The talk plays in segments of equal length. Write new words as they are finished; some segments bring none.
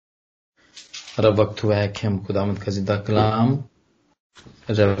और अब वक्त हुआ है कि हम खुदावंद का जिंदा कलाम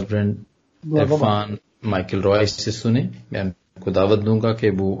रेवरेंड इरफान माइकल रॉय से सुने। मैं उनको दावत दूंगा कि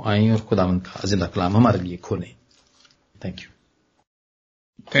वो आएं और खुदावंद का जिंदा कलाम हमारे लिए खोलें। Thank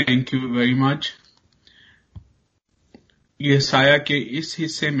you very much. यसाया के इस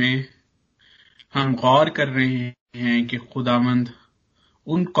हिस्से में हम गौर कर रहे हैं कि खुदावंद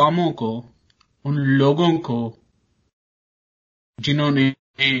उन कौमों को, उन लोगों को जिन्होंने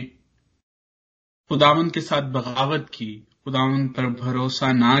खुदावंद के साथ बगावत की, खुदावंद पर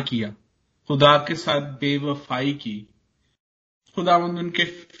भरोसा ना किया, खुदा के साथ बेवफाई की, खुदावंद उनके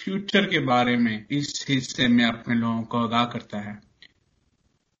फ्यूचर के बारे में इस हिस्से में अपने लोगों को आगाह करता है।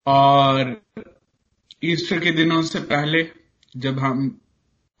 और ईस्टर के दिनों से पहले जब हम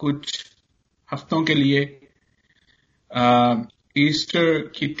कुछ हफ्तों के लिए ईस्टर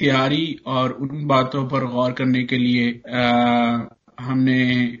की तैयारी और उन बातों पर गौर करने के लिए हमने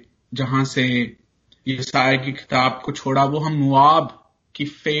जहां से यसाया की किताब को छोड़ा, वो हम मोआब की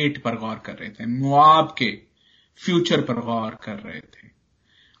फेट पर गौर कर रहे थे, मोआब के फ्यूचर पर गौर कर रहे थे।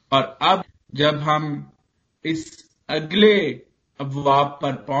 और अब जब हम इस अगले अबवाब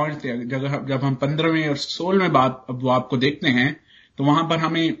पर पहुंचते हैं, जब हम 15वें और 16वें अबवाब को देखते हैं, तो वहां पर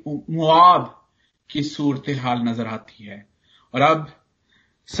हमें मोआब की सूरत हाल नजर आती है। और अब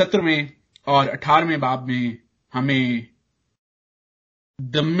 17वें और 18वें बाब में हमें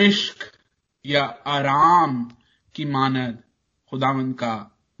दमिश्क या आराम की मानद खुदावंद का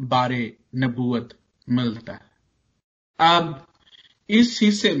बारे नबूवत मिलता है। अब इस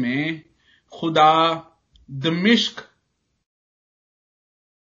हिस्से में खुदा दमिश्क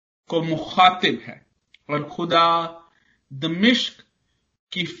को मुखातिब है और खुदा दमिश्क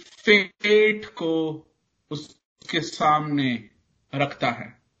की फेट को उसके सामने रखता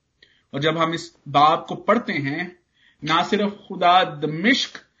है। और जब हम इस बाब को पढ़ते हैं, ना सिर्फ खुदा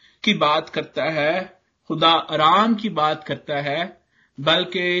दमिश्क की बात करता है, खुदा आराम की बात करता है,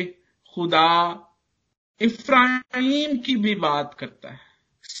 बल्कि खुदा इफ्राइम की भी बात करता है,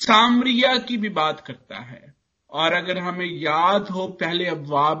 सामरिया की भी बात करता है। और अगर हमें याद हो पहले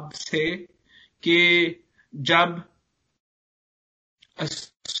अबवाब से कि जब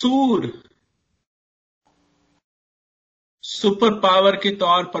असूर सुपर पावर के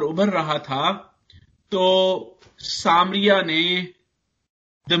तौर पर उभर रहा था, तो सामरिया ने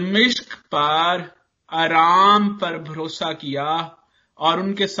दमिश्क पर, आराम पर भरोसा किया और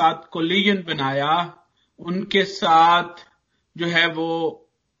उनके साथ कोलिजन बनाया, उनके साथ जो है वो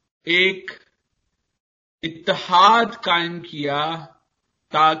एक इत्तेहाद कायम किया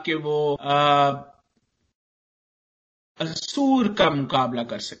ताकि वो असूर का मुकाबला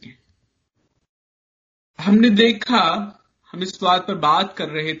कर सकें। हमने देखा, हम इस बात पर बात कर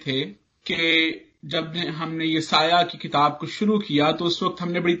रहे थे कि जब हमने यसाया की किताब को शुरू किया तो उस वक्त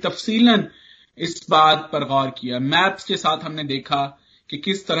हमने बड़ी तफसीलन इस बात पर गौर किया। मैप्स के साथ हमने देखा कि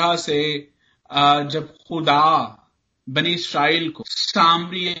किस तरह से जब खुदा बनी इसराइल को,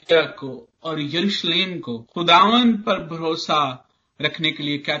 सामरिया को और यरूशलेम को खुदावंद पर भरोसा रखने के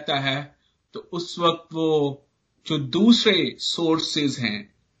लिए कहता है, तो उस वक्त वो जो दूसरे सोर्सेज हैं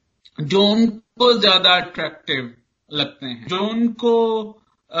जो उनको ज्यादा अट्रैक्टिव लगते हैं, जो उनको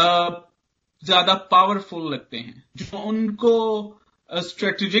ज्यादा पावरफुल लगते हैं, जो उनको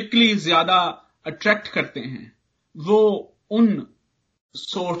स्ट्रेटेजिकली ज्यादा अट्रैक्ट करते हैं, वो उन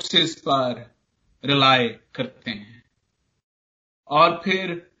सोर्सेस पर रिलाय करते हैं। और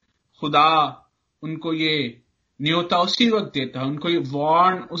फिर खुदा उनको ये न्योता उसी वक्त देता है, उनको ये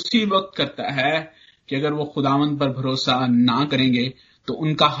वार्न उसी वक्त करता है कि अगर वो खुदावंद पर भरोसा ना करेंगे तो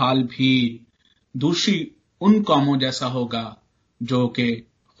उनका हाल भी दूसरी उन कौमों जैसा होगा जो कि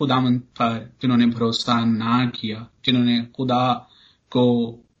खुदावंद पर जिन्होंने भरोसा ना किया, जिन्होंने खुदा को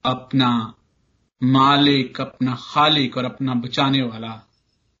अपना मालिक, अपना खालिक और अपना बचाने वाला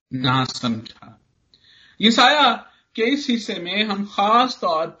ना समझा। यसाया के इस हिस्से में हम खास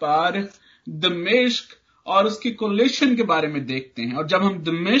तौर पर दमिश्क और उसकी कोलिशन के बारे में देखते हैं। और जब हम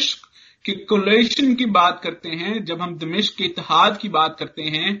दमिश्क की कोलिशन की बात करते हैं, जब हम दमिश्क के इत्तेहाद की बात करते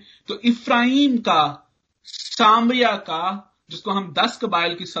हैं, तो इफ्राइम का, सामरिया का, जिसको हम 10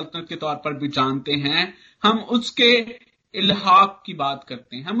 कबाइल की सल्तनत के तौर पर भी जानते हैं, हम उसके इल्हाक की बात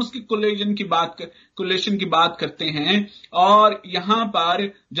करते हैं, हम उसकी कोलिशन की बात करते हैं। और यहां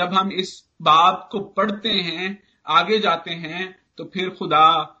पर जब हम इस बाब को पढ़ते हैं, आगे जाते हैं, तो फिर खुदा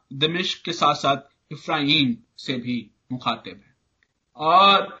दमिश्क के साथ साथ इफ्राइम से भी मुखातिब है।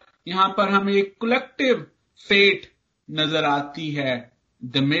 और यहां पर हमें एक कलेक्टिव फेट नजर आती है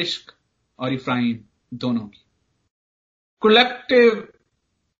दमिश्क और इफ्राइम दोनों की। कलेक्टिव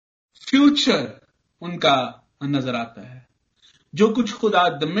फ्यूचर उनका नजर आता है। जो कुछ खुदा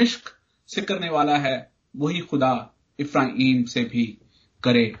दमिश्क से करने वाला है वही खुदा इफ्राइम से भी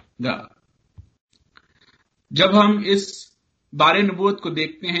करेगा। जब हम इस बारे नबूवत को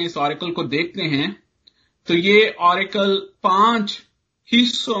देखते हैं, इस ऑरेकल को देखते हैं, तो ये ऑरेकल 5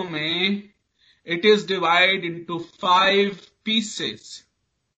 हिस्सों में it is divided into 5 pieces,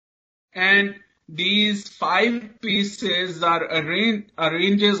 and these 5 pieces are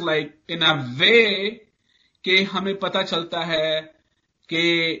arranged like in a way कि हमें पता चलता है कि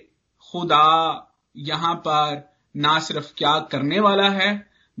खुदा यहां पर ना सिर्फ क्या करने वाला है,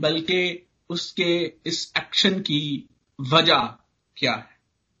 बल्कि उसके इस एक्शन की वजह क्या है।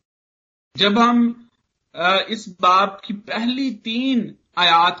 जब हम इस बाब की पहली 3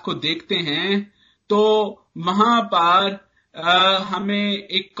 आयात को देखते हैं तो वहां पर हमें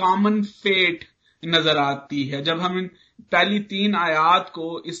एक कॉमन फेट नजर आती है। जब हम पहली 3 आयात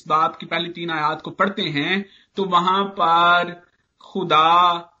को, इस बाब की पहली 3 आयात को पढ़ते हैं तो वहां पर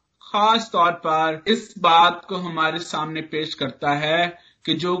खुदा खास तौर पर इस बात को हमारे सामने पेश करता है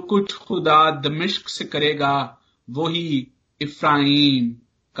कि जो कुछ खुदा दमिश्क से करेगा वही इफ्राइम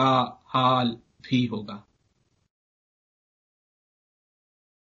का हाल भी होगा।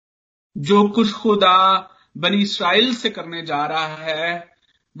 जो कुछ खुदा बनी इस्राइल से करने जा रहा है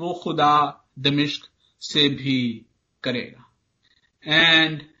वो खुदा दमिश्क से भी करेगा।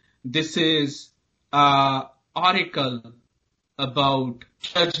 And this is oracle about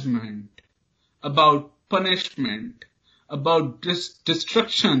judgement, about punishment, about this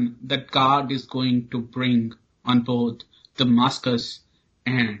destruction that God is going to bring on both Damascus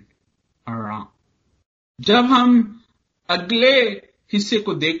and Aram. जब हम अगले हिस्से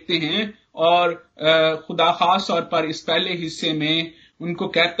को देखते हैं और खुदा खास तौर पर इस पहले हिस्से में उनको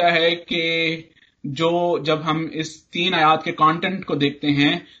कहता है कि जब हम इस 3 आयात के कंटेंट को देखते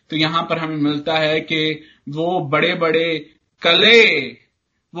हैं तो यहां पर हमें मिलता है कि वो बड़े बड़े कले,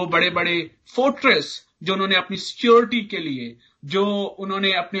 वो बड़े बड़े फोर्ट्रेस जो उन्होंने अपनी सिक्योरिटी के लिए, जो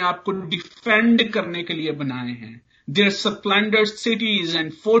उन्होंने अपने आप को डिफेंड करने के लिए बनाए हैं, their splendid cities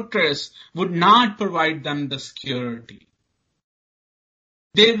and fortress would not provide them the security.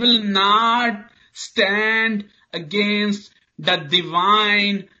 They will not stand against the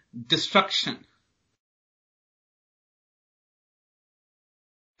divine destruction.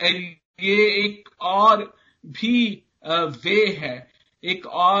 ये एक और भी वे है, एक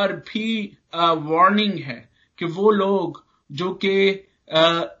और भी वार्निंग है कि वो लोग जो कि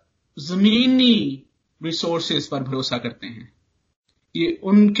जमीनी रिसोर्सेस पर भरोसा करते हैं, ये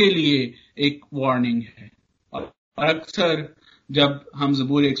उनके लिए एक वार्निंग है। और अक्सर जब हम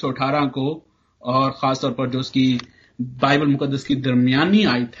ज़बूर 118 को, और खासतौर पर जो उसकी बाइबल मुकद्दस की दरमियानी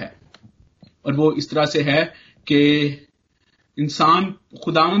आयत है, और वो इस तरह से है कि इंसान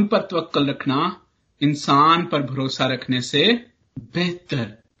खुदावंद पर तवक्कल रखना इंसान पर भरोसा रखने से बेहतर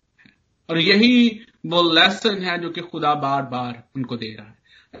है। और यही वो लेसन है जो कि खुदा बार बार उनको दे रहा है।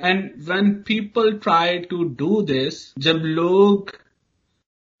 And when people try to do this, जब लोग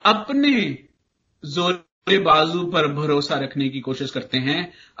अपने जोरे बाजू पर भरोसा रखने की कोशिश करते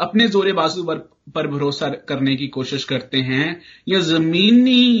हैं, अपने जोरे बाजू पर भरोसा करने की कोशिश करते हैं, या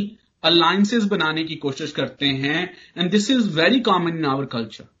जमीनी अलायंसेस बनाने की कोशिश करते हैं, and this is very common in our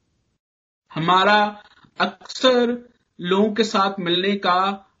culture. हमारा अक्सर लोगों के साथ मिलने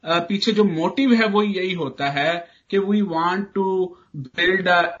का पीछे जो मोटिव है वो यही होता है कि we want to build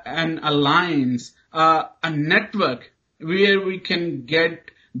an alliance, a network where we can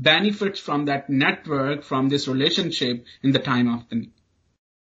get benefits from that network, from this relationship in the time of the need.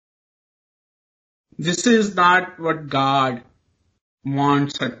 This is not what God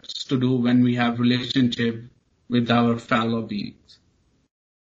wants us to do when we have relationship with our fellow beings.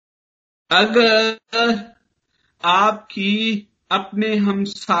 अगर आपकी अपने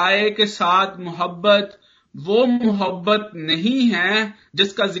हमसाये के साथ मोहब्बत वो मोहब्बत नहीं है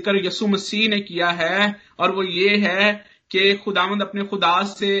जिसका जिक्र यसु मसीह ने किया है, और वो ये है कि खुदावंद अपने खुदा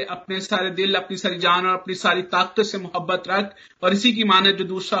से अपने सारे दिल, अपनी सारी जान और अपनी सारी ताकत से मोहब्बत रख, और इसी की माने जो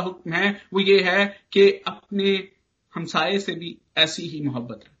दूसरा हुक्म है वो ये है कि अपने हमसाये से भी ऐसी ही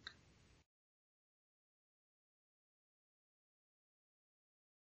मोहब्बत रख।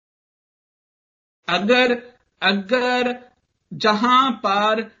 अगर जहां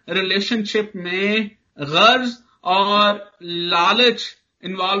पर रिलेशनशिप में गर्ज और लालच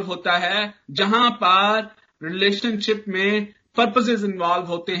इन्वॉल्व होता है, जहां पर रिलेशनशिप में पर्पसेस इन्वॉल्व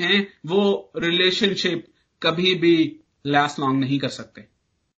होते हैं, वो रिलेशनशिप कभी भी लास्ट लॉन्ग नहीं कर सकते।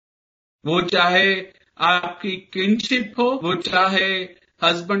 वो चाहे आपकी किनशिप हो, वो चाहे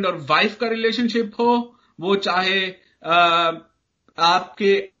हस्बैंड और वाइफ का रिलेशनशिप हो, वो चाहे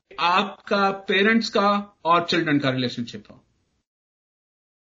आपका पेरेंट्स का और चिल्ड्रन का रिलेशनशिप हो।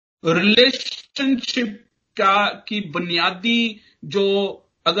 रिलेशनशिप की बुनियादी जो,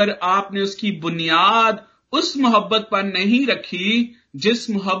 अगर आपने उसकी बुनियाद उस मोहब्बत पर नहीं रखी जिस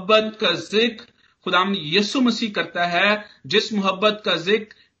मोहब्बत का जिक्र खुदाम यीशु मसीह करता है, जिस मोहब्बत का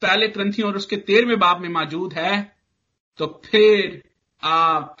जिक्र पहले करंथियों और उसके 13वें बाब में मौजूद है, तो फिर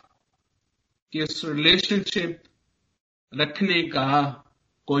आप इस रिलेशनशिप रखने का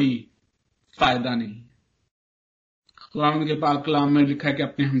कोई फायदा नहीं। खुदावंद के पाक कलाम में लिखा है कि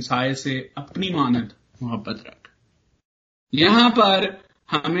अपने हमसाये से अपनी मानद मोहब्बत रख। यहां पर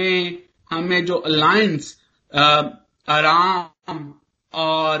हमें जो अलायंस आराम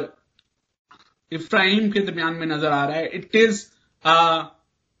और इफ्राइम के दरमियान में नजर आ रहा है, इट इज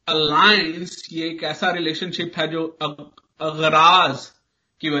अलायंस, ये एक ऐसा रिलेशनशिप है जो अगराज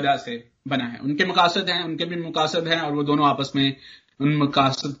की वजह से बना है। उनके मकासद हैं, उनके भी मकासद हैं, और वो दोनों आपस में उन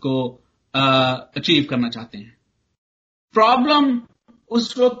मकासद को अचीव करना चाहते हैं। प्रॉब्लम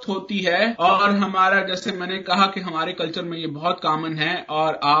उस वक्त होती है, और हमारा, जैसे मैंने कहा कि हमारे कल्चर में ये बहुत कॉमन है,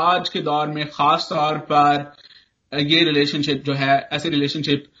 और आज के दौर में खास तौर पर ये रिलेशनशिप जो है, ऐसे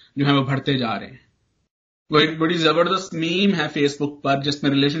रिलेशनशिप जो है वो बढ़ते जा रहे हैं। वो एक बड़ी जबरदस्त मीम है फेसबुक पर जिसमें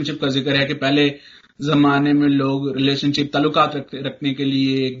रिलेशनशिप का जिक्र है कि पहले जमाने में लोग रिलेशनशिप ताल्लुकात रखने के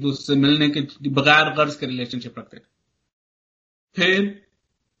लिए एक दूसरे से मिलने के बगैर गर्ज के रिलेशनशिप रखते थे। फिर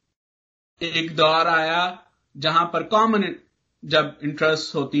एक दौर आया जहां पर कॉमन जब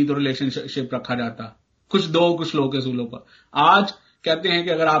इंटरेस्ट होती तो रिलेशनशिप रखा जाता, कुछ लोग के असूलों पर। आज कहते हैं कि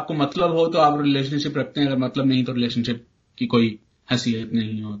अगर आपको मतलब हो तो आप रिलेशनशिप रखते हैं, अगर मतलब नहीं तो रिलेशनशिप की कोई हैसियत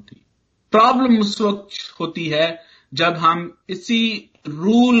नहीं होती। प्रॉब्लम उस वक्त होती है जब हम इसी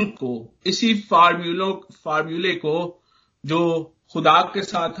रूल को, इसी फार्मूले को जो खुदा के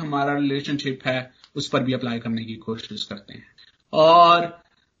साथ हमारा रिलेशनशिप है उस पर भी अप्लाई करने की कोशिश करते हैं। और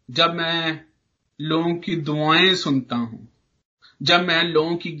जब मैं लोगों की दुआएं सुनता हूं, जब मैं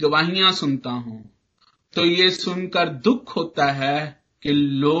लोगों की गवाहियां सुनता हूं, तो ये सुनकर दुख होता है कि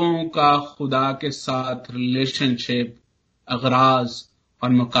लोगों का खुदा के साथ रिलेशनशिप अगराज और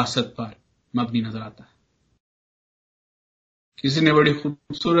मकासद पर मबनी नजर आता है। किसी ने बड़ी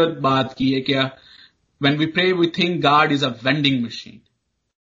खूबसूरत बात की है क्या, when we pray we think God is a vending machine.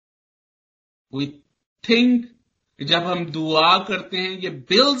 We think जब हम दुआ करते हैं ये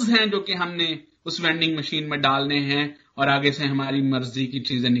बिल्स हैं जो कि हमने उस वेंडिंग मशीन में डालने हैं और आगे से हमारी मर्जी की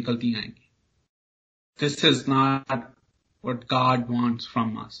चीजें निकलती आएंगी। This is not what God wants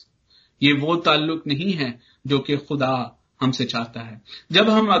from us. ये वो ताल्लुक नहीं है जो कि खुदा हमसे चाहता है। जब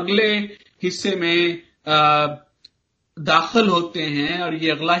हम अगले हिस्से में दाखिल होते हैं, और ये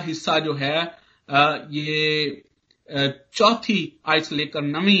अगला हिस्सा जो है ये चौथी आयत से लेकर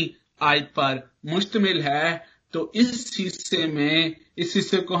 9वीं आयत पर मुश्तमिल है, तो इस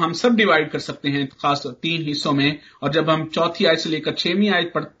हिस्से को हम सब डिवाइड कर सकते हैं खास 3 हिस्सों में। और जब हम चौथी आयत से लेकर 6वीं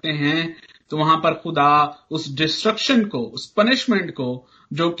आयत पढ़ते हैं तो वहां पर खुदा उस डिस्ट्रक्शन को, उस पनिशमेंट को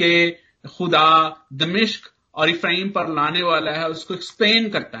जो कि खुदा दमिश्क और इफ्राइम पर लाने वाला है उसको एक्सप्लेन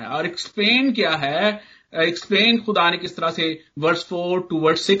करता है। और एक्सप्लेन क्या है, एक्सप्लेन खुदा ने किस तरह से वर्स 4 to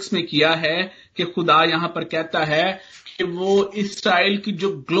वर्स 6 में किया है कि खुदा यहां पर कहता है कि वो इस्राएल की जो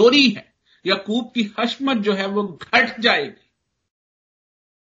ग्लोरी है, याकूब की हशमत जो है वो घट जाएगी,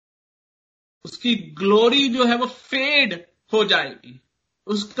 उसकी ग्लोरी जो है वो फेड हो जाएगी,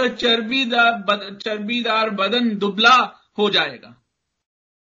 उसका चर्बीदार बदन दुबला हो जाएगा,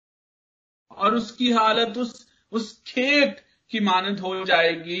 और उसकी हालत उस खेत की मानद हो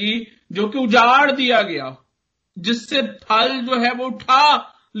जाएगी जो कि उजाड़ दिया गया हो, जिससे फल जो है वो उठा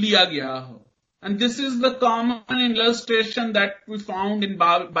लिया गया हो। And this is the common illustration that we found in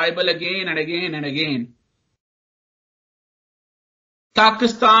Bible again and again and again.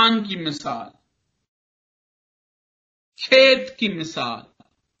 Pakistan की मिसाल, खेत की मिसाल,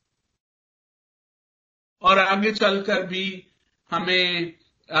 और आगे चलकर भी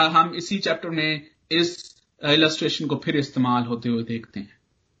हम इसी चैप्टर में इस इलस्ट्रेशन को फिर इस्तेमाल होते हुए देखते हैं।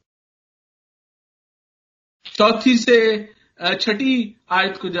 चौथी से 6ठी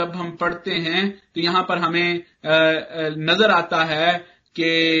आयत को जब हम पढ़ते हैं तो यहां पर हमें नजर आता है कि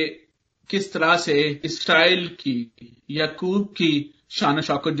किस तरह से इस्राएल की, याकूब की शान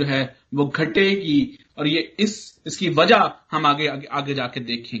शौकत जो है वो घटेगी, और ये इसकी वजह हम आगे जाके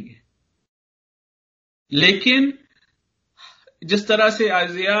देखेंगे। लेकिन जिस तरह से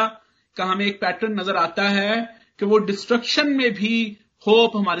यसइयाह का हमें एक पैटर्न नजर आता है कि वो डिस्ट्रक्शन में भी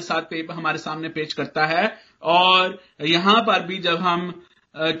होप हमारे सामने पेश करता है, और यहां पर भी जब हम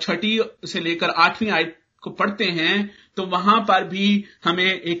 6ठी से लेकर 8वीं आयत को पढ़ते हैं तो वहां पर भी हमें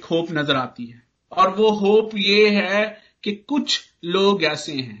एक होप नजर आती है। और वो होप ये है कि कुछ लोग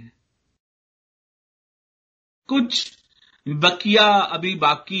ऐसे हैं, कुछ बकिया अभी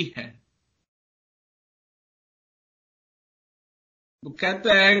बाकी है। वो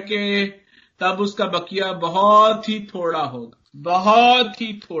कहता है कि तब उसका बकिया बहुत ही थोड़ा होगा, बहुत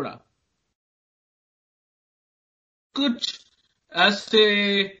ही थोड़ा। कुछ ऐसे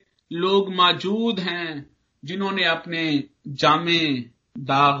लोग मौजूद हैं जिन्होंने अपने जामे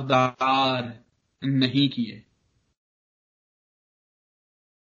दागदार नहीं किए,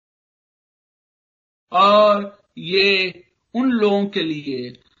 और ये उन लोगों के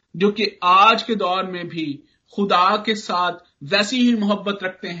लिए जो कि आज के दौर में भी खुदा के साथ वैसी ही मोहब्बत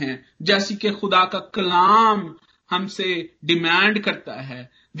रखते हैं जैसी कि खुदा का कलाम हमसे डिमांड करता है,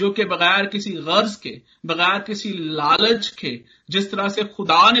 जो कि बगैर किसी गर्ज के, बगैर किसी लालच के, जिस तरह से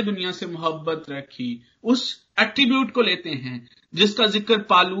खुदा ने दुनिया से मोहब्बत रखी, उस एट्रीब्यूट को लेते हैं जिसका जिक्र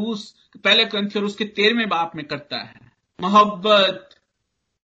पालूस पहले कुरिन्थियों उसके 13वें बाब में करता है। मोहब्बत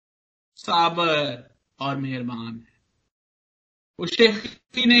साबर और मेहरबान है, वो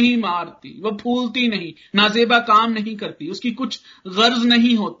शेखी नहीं मारती, वो फूलती नहीं, नाजेबा काम नहीं करती, उसकी कुछ गर्ज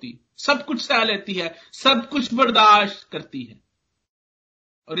नहीं होती, सब कुछ सह लेती है, सब कुछ बर्दाश्त करती है।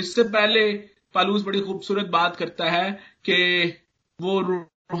 और इससे पहले पालूस बड़ी खूबसूरत बात करता है कि वो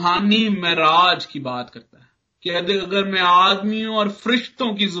रूहानी मेराज की बात करता है कि अगर मैं आदमियों और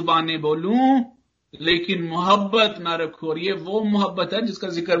फरिश्तों की जुबानें बोलूं लेकिन मोहब्बत ना रखूं, और ये वो मोहब्बत है जिसका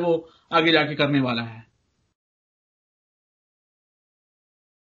जिक्र वो आगे जाके करने वाला है।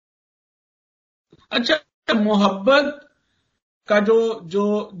 अच्छा, मोहब्बत का जो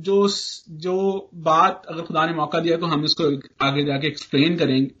बात अगर खुदा ने मौका दिया तो हम इसको आगे जाके एक्सप्लेन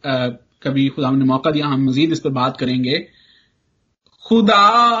करेंगे, कभी खुदा ने मौका दिया हम मजीद इस पर बात करेंगे। खुदा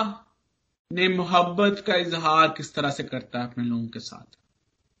ने मोहब्बत का इजहार किस तरह से करता है अपने लोगों के साथ।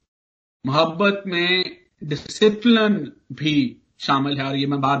 मोहब्बत में डिसिप्लिन भी शामिल है, और ये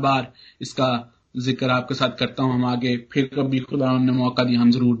मैं बार बार इसका जिक्र आपके साथ करता हूं। हम आगे फिर कभी खुदा ने मौका दिया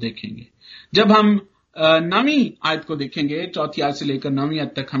हम जरूर देखेंगे। जब हम 9वीं आयत को देखेंगे, 4थी आयत से लेकर 9वीं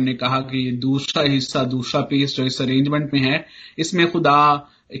आयत तक, हमने कहा कि ये दूसरा हिस्सा, दूसरा पीस जो इस अरेंजमेंट में है, इसमें खुदा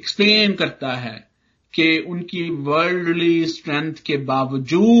एक्सप्लेन करता है कि उनकी वर्ल्डली स्ट्रेंथ के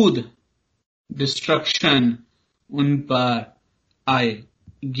बावजूद डिस्ट्रक्शन उन पर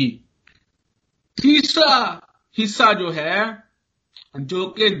आएगी। तीसरा हिस्सा जो है, जो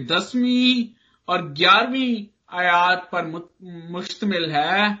कि 10वीं और 11वीं आयत पर मुश्तमिल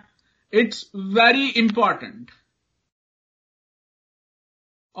है, इट्स वेरी इंपॉर्टेंट।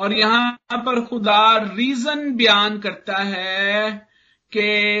 और यहां पर खुदा रीजन बयान करता है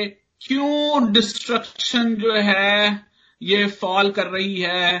कि क्यों डिस्ट्रक्शन जो है ये फॉल कर रही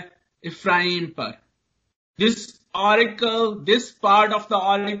है इफ्राइम पर। This part of the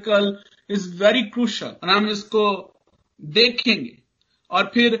oracle is very crucial, और हम इसको देखेंगे।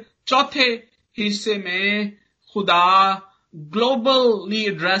 और फिर चौथे हिस्से में खुदा ग्लोबली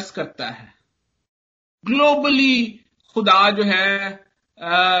एड्रेस करता है। ग्लोबली खुदा जो है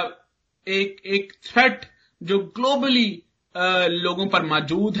एक थ्रेट जो ग्लोबली लोगों पर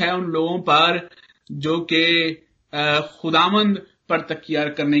मौजूद है, उन लोगों पर जो कि खुदामंद पर तकिया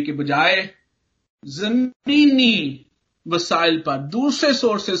करने के बजाय जमीनी वसाइल पर, दूसरे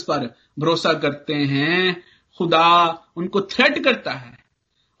सोर्सेस पर भरोसा करते हैं। खुदा उनको थ्रेट करता है,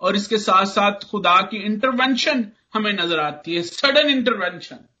 और इसके साथ साथ खुदा की इंटरवेंशन हमें नजर आती है, सडन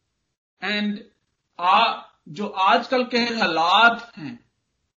इंटरवेंशन। एंड जो आजकल के हालात हैं,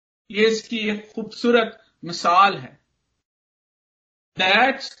 ये इसकी एक खूबसूरत मिसाल है।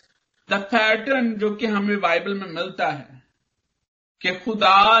 दैट्स द पैटर्न जो कि हमें बाइबल में मिलता है कि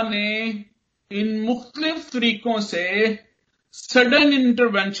खुदा ने इन मुख्तलिफ तरीकों से सडन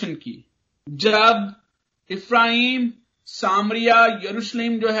इंटरवेंशन की। जब इफ्राइम, सामरिया,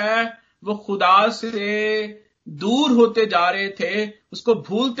 यरूशलेम जो है वो खुदा से दूर होते जा रहे थे, उसको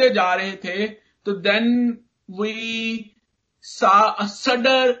भूलते जा रहे थे, तो then we saw a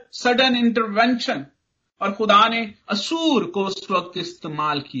sudden intervention, और खुदा ने असूर को उस वक्त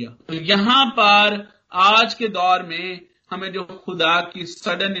इस्तेमाल किया। तो यहां पर आज के दौर में हमें जो खुदा की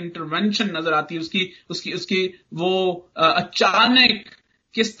सडन इंटरवेंशन नजर आती है, उसकी वो अचानक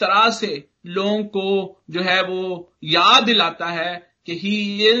किस तरह से लोगों को जो है वो याद दिलाता है कि ही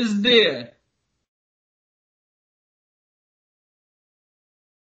इज देयर।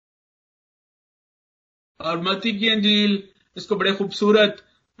 और मत्ती की अंजील इसको बड़े खूबसूरत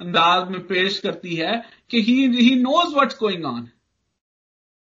अंदाज में पेश करती है कि he knows what's going on.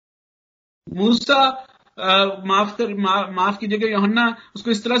 मूसा माफ कीजिएगा, यूहन्ना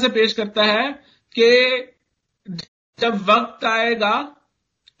उसको इस तरह से पेश करता है कि जब वक्त आएगा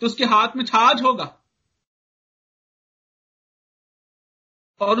तो उसके हाथ में छाछ होगा,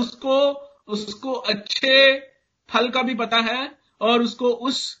 और उसको अच्छे फल का भी पता है और उसको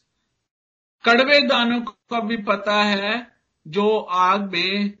उस कड़वे दानों का भी पता है जो आग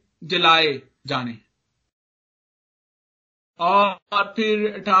में जलाए जाने। और फिर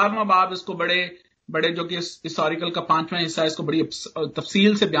 18वां बाब इसको बड़े जो कि हिस्टोरिकल का 5वां हिस्सा है, इसको बड़ी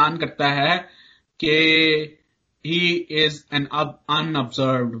तफसील से बयान करता है कि he is an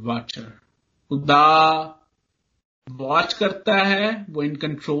unobserved watcher. खुदा वॉच करता है, वो इन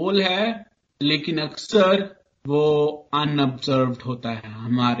कंट्रोल है, लेकिन अक्सर वो अनऑब्जर्व्ड होता है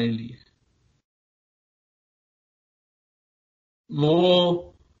हमारे लिए। वो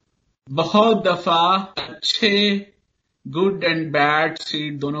बहुत दफा अच्छे गुड एंड बैड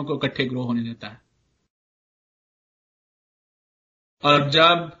सीड दोनों को इकट्ठे ग्रो होने देता है, और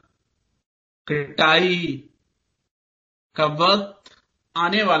जब कटाई का वक्त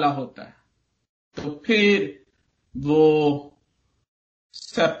आने वाला होता है तो फिर वो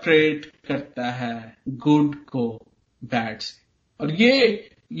सेपरेट करता है गुड को बैड से। और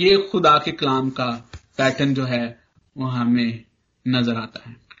ये खुदा के कलाम का पैटर्न जो है वो हमें नजर आता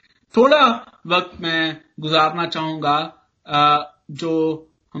है। थोड़ा वक्त मैं गुजारना चाहूंगा जो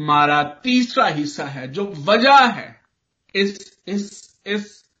हमारा तीसरा हिस्सा है, जो वजह है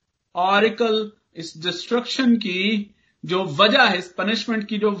इस ऑरिकल, इस डिस्ट्रक्शन की जो वजह है, इस पनिशमेंट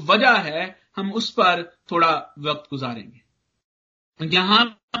की जो वजह है, हम उस पर थोड़ा वक्त गुजारेंगे। यहां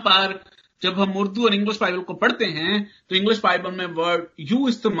पर जब हम उर्दू और इंग्लिश बाइबल को पढ़ते हैं तो इंग्लिश बाइबल में वर्ड यू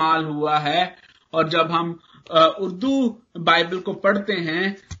इस्तेमाल हुआ है, और जब हम उर्दू बाइबल को पढ़ते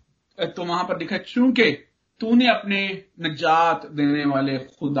हैं तो वहां पर लिखा, चूंकि तूने अपने निजात देने वाले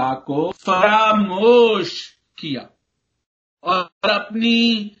खुदा को फरामोश किया और अपनी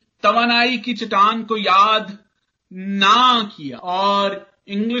तवानाई की चट्टान को याद ना किया। और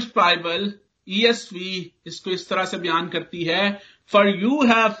इंग्लिश बाइबल ESV इसको इस तरह से बयान करती है, for you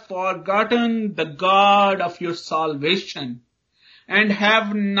have forgotten the God of your salvation and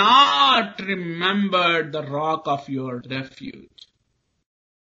have not remembered the rock of your refuge.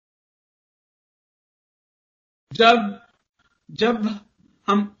 जब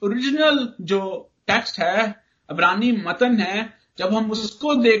हम ओरिजिनल जो टेक्स्ट है, अब्रानी मतन है, जब हम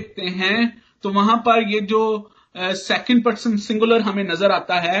उसको देखते हैं तो वहां पर ये जो सेकंड पर्सन सिंगुलर हमें नजर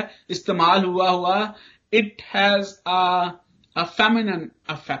आता है इस्तेमाल हुआ, it has a feminine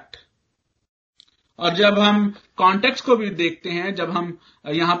effect. और जब हम कॉन्टेक्स्ट को भी देखते हैं, जब हम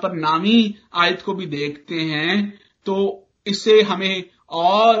यहां पर नामी आयत को भी देखते हैं, तो इससे हमें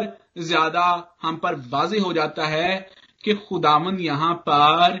और ज्यादा हम पर वाज़ेह हो जाता है कि खुदावंद यहां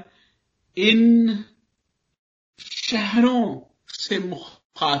पर इन शहरों से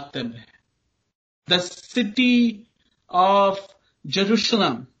मुखातब है, the city of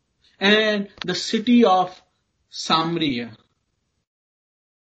Jerusalem and the city of सामरिया।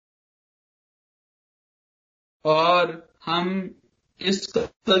 और हम इस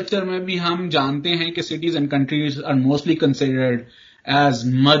कल्चर में भी हम जानते हैं कि cities and countries are mostly considered as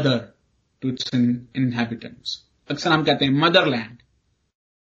mother to it's inhabitants. अक्सर हम कहते हैं मदरलैंड,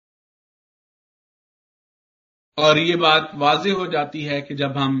 और ये बात वाज़ेह हो जाती है कि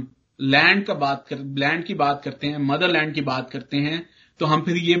जब हम लैंड की बात करते हैं, मदरलैंड की बात करते हैं, तो हम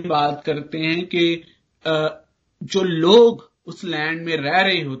फिर ये बात करते हैं कि जो लोग उस लैंड में रह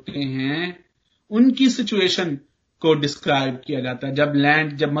रहे होते हैं उनकी सिचुएशन को डिस्क्राइब किया जाता है जब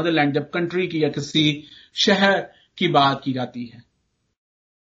मदरलैंड, जब कंट्री की या किसी शहर की बात की जाती है।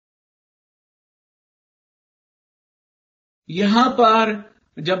 यहां पर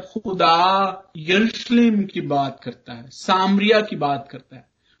जब खुदा यरूशलेम की बात करता है, सामरिया की बात करता है,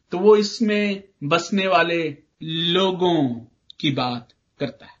 तो वो इसमें बसने वाले लोगों की बात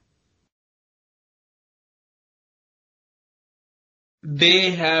करता है। They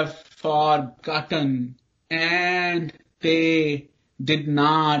have forgotten and they did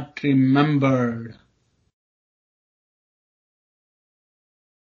not remember.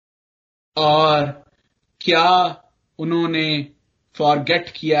 और क्या उन्होंने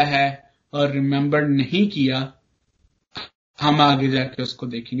फॉरगेट किया है और रिमेंबर नहीं किया, हम आगे जाके उसको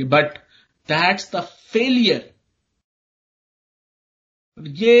देखेंगे। But that's the failure.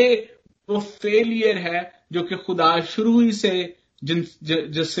 ये वो फेलियर है जो कि खुदा शुरू ही से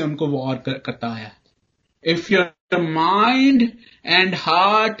जिससे उनको वॉर करता है। If your mind and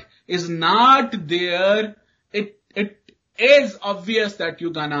heart is not there, it is obvious that you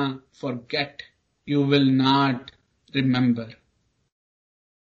gonna forget, you will not remember.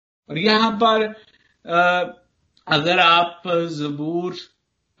 और यहां पर अगर आप ज़बूर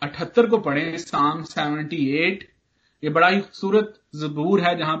 78 को पढ़ें, साम 78, ये बड़ा ही खूबसूरत ज़बूर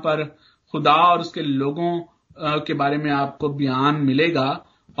है जहां पर खुदा और उसके लोगों के बारे में आपको बयान मिलेगा।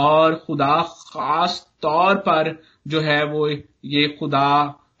 और खुदा खास तौर पर जो है वो ये खुदा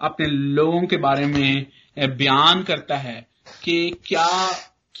अपने लोगों के बारे में बयान करता है कि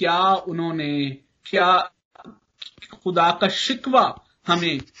क्या उन्होंने, क्या खुदा का शिकवा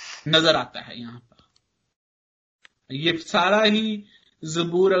हमें नजर आता है यहां पर। ये सारा ही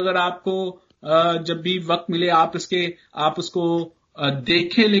ज़बूर, अगर आपको जब भी वक्त मिले आप उसको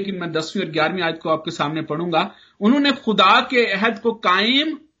देखें, लेकिन मैं 10वीं और 11वीं आयत को आपके सामने पढ़ूंगा। उन्होंने खुदा के अहद को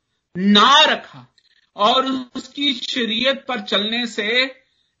कायम ना रखा और उसकी शरीयत पर चलने से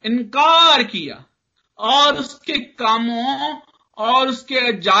इनकार किया और उसके कामों और उसके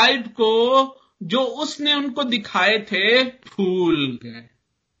अजायब को जो उसने उनको दिखाए थे भूल गए।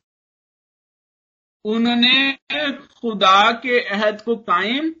 उन्होंने खुदा के अहद को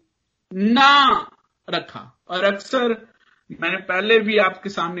कायम ना रखा। और अक्सर मैंने पहले भी आपके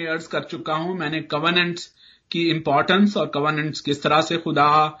सामने अर्ज कर चुका हूं, मैंने कवनेंट्स की इंपॉर्टेंस और कवनेंट्स किस तरह से खुदा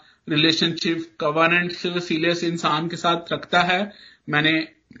रिलेशनशिप कवनेंट के वसीले से इंसान के साथ रखता है, मैंने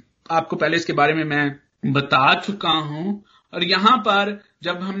आपको पहले इसके बारे में मैं बता चुका हूं। और यहां पर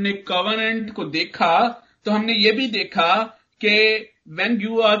जब हमने कवनेंट को देखा तो हमने ये भी देखा कि when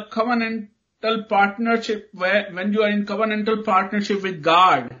you are covenantal partnership with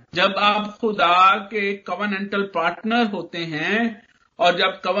God, जब आप खुदा के covenantal partner होते हैं और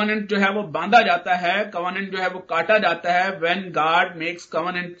जब covenant जो है वो बांधा जाता है, covenant जो है वो काटा जाता है, when God makes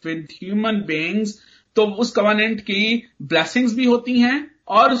covenant with human beings, तो उस covenant की blessings भी होती हैं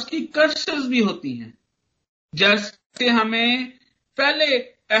और उसकी curses भी होती हैं। जैसे हमें पहले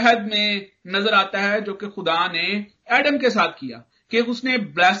अहद में नजर आता है जो कि खुदा ने एडम के साथ किया, कि उसने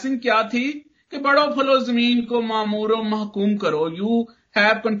ब्लेसिंग क्या थी कि बढ़ो फलो जमीन को मामूरो महकूम करो, you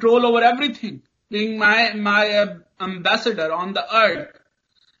have control over everything, being my ambassador on the earth.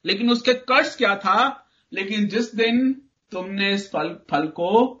 लेकिन उसके कर्स क्या था, लेकिन जिस दिन तुमने इस फल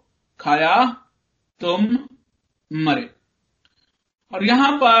को खाया तुम मरे। और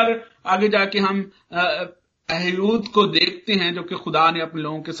यहां पर आगे जाके हम अहयूद को देखते हैं जो कि खुदा ने अपने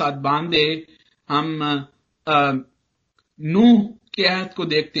लोगों के साथ बांधे। हम नूह के अहद को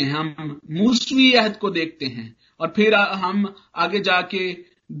देखते हैं, हम मूसवी अहद को देखते हैं, और फिर हम आगे जाके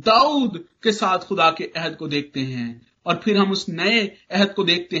दाऊद के साथ खुदा के अहद को देखते हैं, और फिर हम उस नए अहद को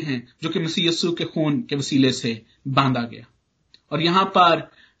देखते हैं जो कि मसीह यीशु के खून के वसीले से बांधा गया। और यहां पर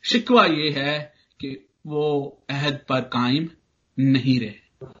शिकवा ये है कि वो अहद पर कायम नहीं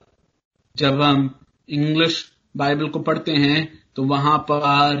रहे। जब हम इंग्लिश बाइबल को पढ़ते हैं तो वहां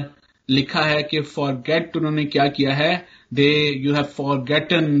पर लिखा है कि फॉरगेट, उन्होंने क्या किया है, you have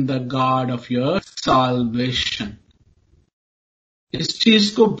forgotten the God of your salvation. इस चीज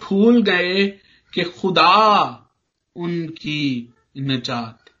को भूल गए कि खुदा उनकी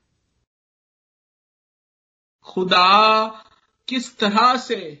निजात, खुदा किस तरह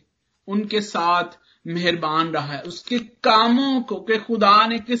से उनके साथ मेहरबान रहा है, उसके कामों को कि खुदा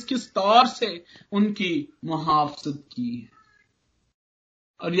ने किस किस तौर से उनकी मुहाफजत की है।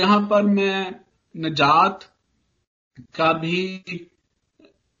 और यहां पर मैं निजात का भी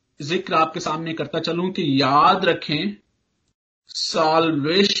जिक्र आपके सामने करता चलूं कि याद रखें,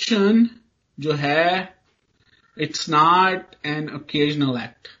 सॉल्वेशन जो है it's not an occasional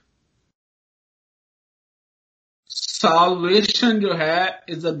act. Salvation जो है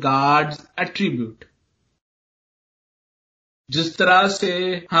इज अ गॉड्स एट्रीब्यूट। जिस तरह से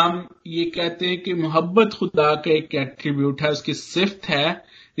हम ये कहते हैं कि मोहब्बत खुदा का एक एट्रीब्यूट है, उसकी सिफ्त है,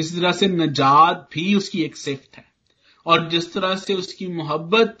 इसी तरह से निजात भी उसकी एक सिफ्त है। और जिस तरह से उसकी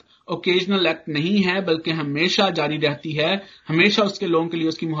मोहब्बत ओकेजनल एक्ट नहीं है बल्कि हमेशा जारी रहती है, हमेशा उसके लोगों के लिए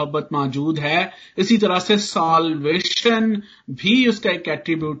उसकी मोहब्बत मौजूद है, इसी तरह से सॉल्वेशन भी उसका एक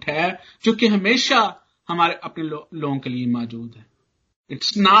एट्रीब्यूट है जो कि हमेशा हमारे अपने लोगों के लिए मौजूद है।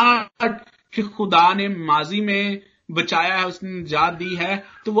 इट्स नॉट कि खुदा ने माजी में बचाया है, उसने निजात दी है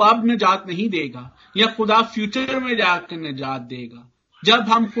तो वो अब निजात नहीं देगा, या खुदा फ्यूचर में जाकर निजात देगा। जब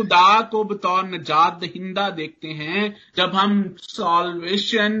हम खुदा को बतौर निजात दहिंदा देखते हैं, जब हम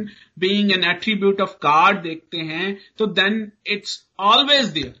salvation being an attribute of God देखते हैं, तो देन इट्स ऑलवेज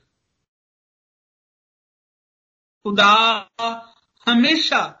देयर। खुदा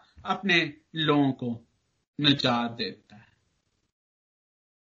हमेशा अपने लोगों को निजात देता है।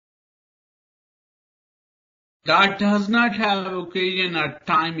 God does not have occasion or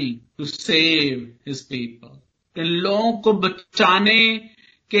timing to save his people. इन लोगों को बचाने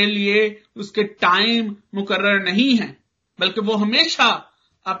के लिए उसके टाइम मुकर्रर नहीं है, बल्कि वो हमेशा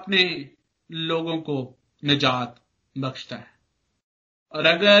अपने लोगों को निजात बख्शता है। और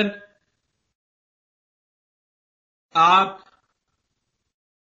अगर आप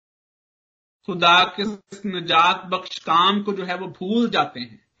खुदा के निजात बख्श काम को जो है वो भूल जाते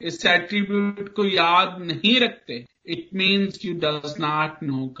हैं, इस एट्रीब्यूट को याद नहीं रखते, it means you does not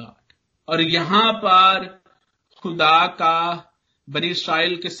know God. और यहां पर खुदा का बनी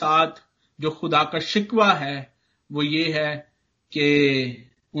इस्राएल के साथ जो खुदा का शिकवा है वो ये है कि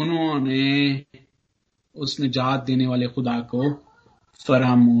उन्होंने उस निजात देने वाले खुदा को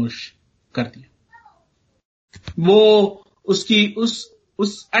फरामोश कर दिया। वो उसकी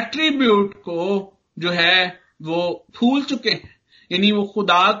उस एट्रीब्यूट को जो है वो भूल चुके हैं, यानी वो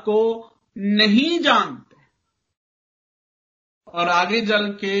खुदा को नहीं जानते। और आगे चल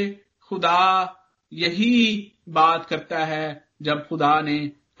के खुदा यही बात करता है जब खुदा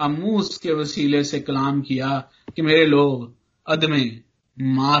ने आमूस के वसीले से कलाम किया कि मेरे लोग अदमे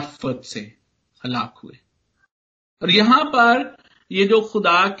मार्फत से हलाक हुए। और यहां पर ये जो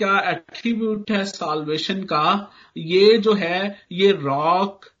खुदा का एट्रीब्यूट है साल्वेशन का, ये जो है ये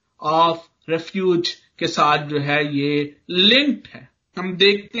रॉक ऑफ रेफ्यूज के साथ जो है ये लिंक्ड है। हम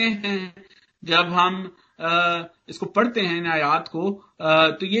देखते हैं जब हम इसको पढ़ते हैं इन आयात को,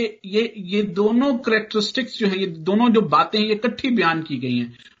 तो ये दोनों कैरेक्टरिस्टिक्स जो है, ये दोनों जो बातें ये इकट्ठी बयान की गई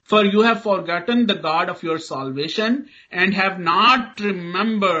हैं। For you have forgotten the God of your salvation and have not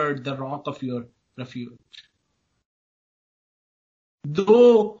remembered the rock of your refuge. दो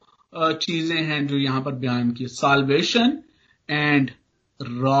चीजें हैं जो यहां पर बयान की, salvation and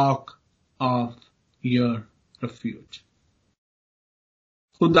rock of your refuge.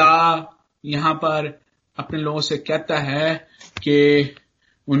 खुदा यहां पर अपने लोगों से कहता है कि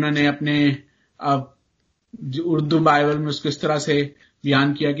उन्होंने अपने जो उर्दू बाइबल में उसको इस तरह से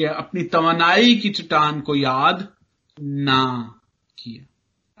बयान किया कि अपनी तवानाई की चट्टान को याद ना किया,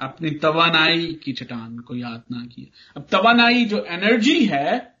 अपनी तवानाई की चट्टान को याद ना किया। अब तवानाई जो एनर्जी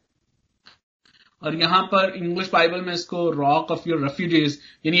है, और यहां पर इंग्लिश बाइबल में इसको रॉक ऑफ योर रेफ्यूजीज,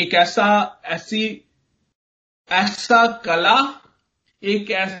 यानी एक ऐसा कला,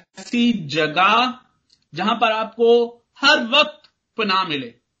 एक ऐसी जगह जहां पर आपको हर वक्त पनाह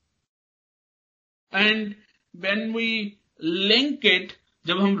मिले। And when we link it,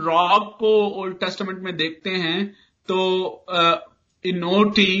 जब हम रॉक को ओल्ड टेस्टामेंट में देखते हैं तो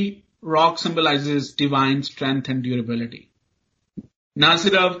इनोटी rock symbolizes divine strength and durability. ना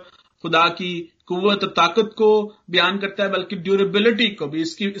सिर्फ खुदा की कुव्वत और ताकत को बयान करता है बल्कि ड्यूरेबिलिटी को भी,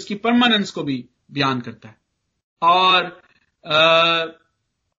 इसकी परमानेंस को भी बयान करता है। और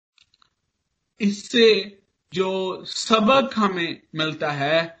इससे जो सबक हमें मिलता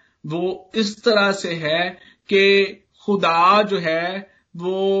है वो इस तरह से है कि खुदा जो है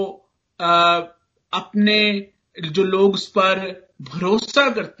वो अपने जो लोग उस पर भरोसा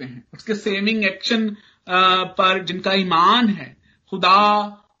करते हैं, उसके सेविंग एक्शन पर जिनका ईमान है, खुदा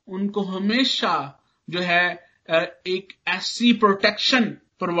उनको हमेशा जो है एक ऐसी प्रोटेक्शन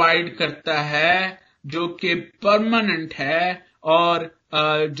प्रोवाइड करता है जो कि परमानेंट है और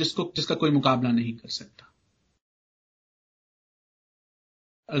जिसका कोई मुकाबला नहीं कर सकता।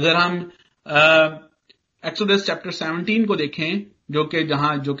 अगर हम एक्सोडस चैप्टर 17 को देखें जो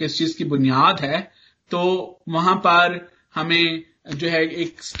कि इस चीज की बुनियाद है, तो वहां पर हमें जो है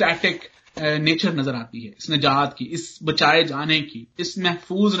एक स्टैटिक नेचर नजर आती है इस निजात की, इस बचाए जाने की, इस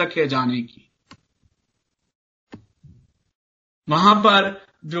महफूज रखे जाने की। वहां पर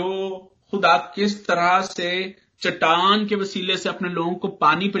जो खुदा किस तरह से चट्टान के वसीले से अपने लोगों को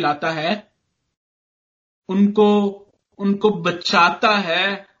पानी पिलाता है, उनको बचाता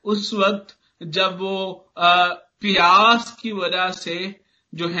है उस वक्त जब वो प्यास की वजह से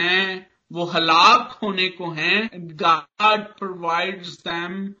जो हैं वो हलाक होने को हैं। God provides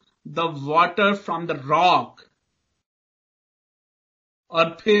them the water from the rock.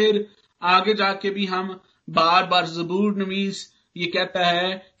 और फिर आगे जाके भी हम बार बार ज़बूर नवीस ये कहता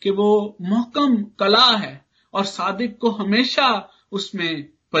है कि वो महकम कला है और सादिक को हमेशा उसमें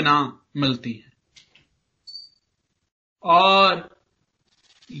पनाह मिलती है। और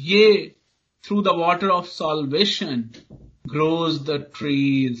ये through the water of salvation grows the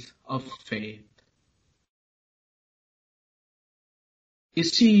trees of faith.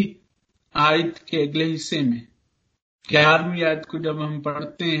 इसी आयत के अगले हिस्से में 11वीं आयत को जब हम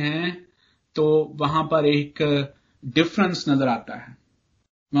पढ़ते हैं तो वहां पर एक डिफरेंस नजर आता है।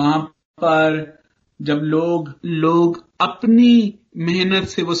 वहां पर जब लोग अपनी मेहनत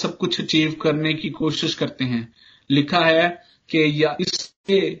से वो सब कुछ अचीव करने की कोशिश करते हैं, लिखा है कि या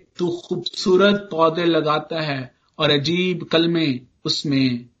इससे तू खूबसूरत पौधे लगाता है और अजीब कलमे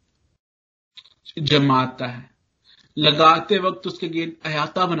उसमें जमाता है, लगाते वक्त उसके गिर्द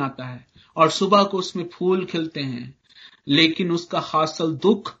अहाता बनाता है और सुबह को उसमें फूल खिलते हैं, लेकिन उसका हासिल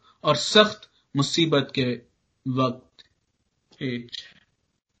दुख और सख्त मुसीबत के वक्त हेज।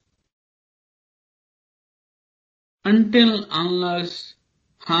 Until unless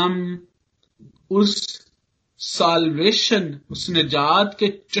हम उस साल्वेशन, उस निजात के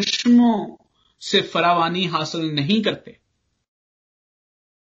चश्मों से फरावानी हासिल नहीं करते।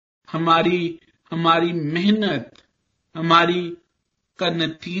 हमारी मेहनत, हमारी का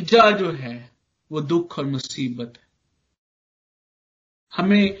नतीजा जो है वो दुख और मुसीबत है।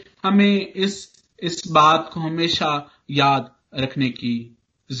 हमें इस बात को हमेशा याद रखने की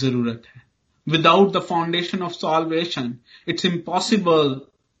जरूरत है। Without the foundation of salvation, it's impossible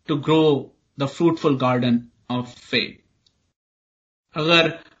to grow the fruitful garden of faith.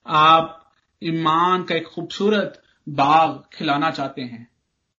 अगर आप ईमान का एक खूबसूरत बाग खिलाना चाहते हैं,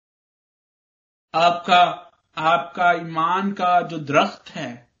 आपका ईमान का जो दरख्त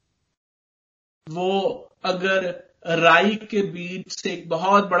है वो अगर राई के बीज से एक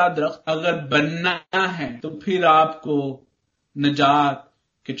बहुत बड़ा दरख्त अगर बनना है तो फिर आपको निजात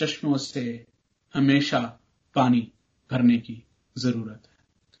के चश्मों से हमेशा पानी भरने की जरूरत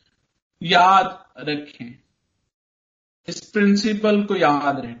है। याद रखें, इस प्रिंसिपल को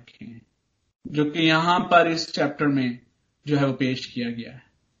याद रखें जो कि यहां पर इस चैप्टर में जो है वो पेश किया गया है।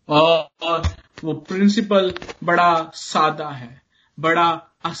 और वो प्रिंसिपल बड़ा सादा है, बड़ा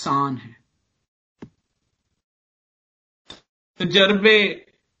आसान है। तजर्बे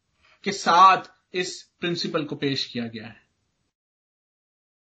के साथ इस प्रिंसिपल को पेश किया गया है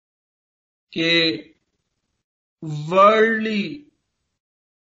कि वर्ल्डली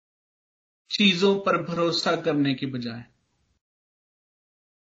चीजों पर भरोसा करने की बजाय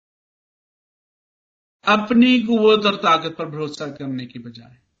अपनी कुव्वत और ताकत पर भरोसा करने की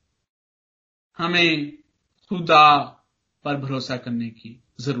बजाय हमें खुदा पर भरोसा करने की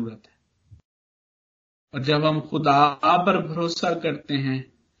जरूरत है। और जब हम खुदा पर भरोसा करते हैं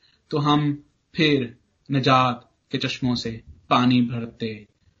तो हम फिर निजात के चश्मों से पानी भरते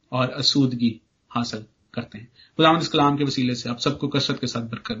और असूदगी हासिल करते हैं। खुदावंद इस कलाम के वसीले से आप सबको कसरत के साथ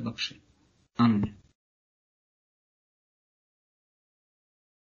बरकत बख्शे। आमीन।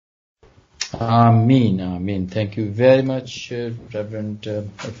 आमीन आमीन। Thank you very much reverend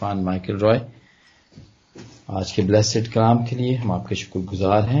Irfan Michael Roy. आज के ब्लेसेड कलाम के लिए हम आपके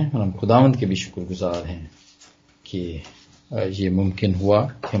शुक्रगुजार हैं और हम खुदावंद के भी शुक्रगुजार हैं कि ये मुमकिन हुआ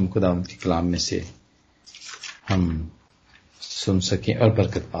कि हम खुदावंद के कलाम में से हम सुन सकें और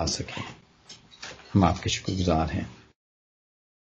बरकत पा सकें। हम आपके शुक्रगुजार हैं।